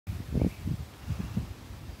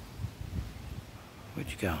Where'd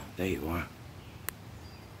you go? There you are.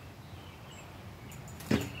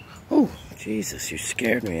 Oh, Jesus, you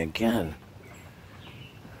scared me again.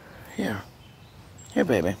 Here. Here,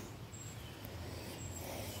 baby.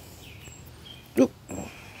 Oop.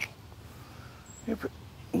 Here,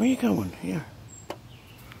 where you going? Here.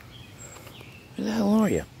 Where the hell are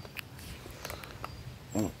you?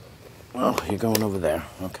 Oh, you're going over there.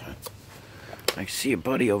 Okay. I see a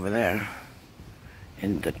buddy over there.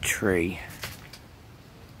 In the tree.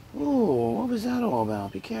 Ooh, what was that all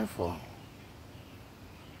about? Be careful.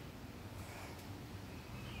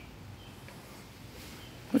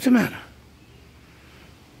 What's the matter?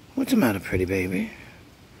 What's the matter, pretty baby?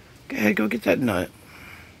 Go ahead, go get that nut.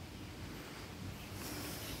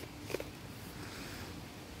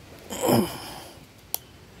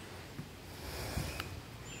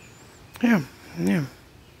 Here, here.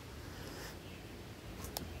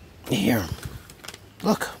 Here.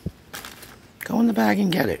 Look. Go in the bag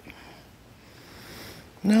and get it.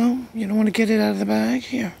 No? You don't want to get it out of the bag?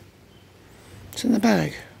 Here. It's in the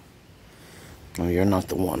bag. Oh, you're not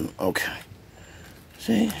the one. Okay.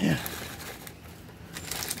 See? Here.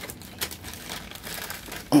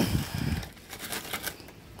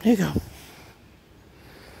 Here you go.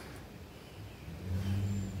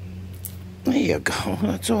 There you go.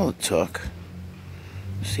 That's all it took.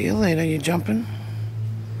 See you later. You jumping?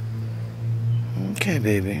 Okay,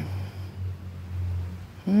 baby.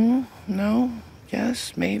 No?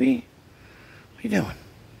 Yes? Maybe? What are you doing?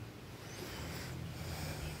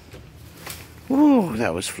 Ooh,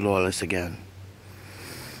 that was flawless again.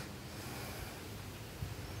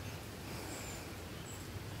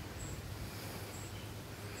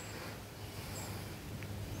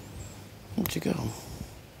 Where'd you go?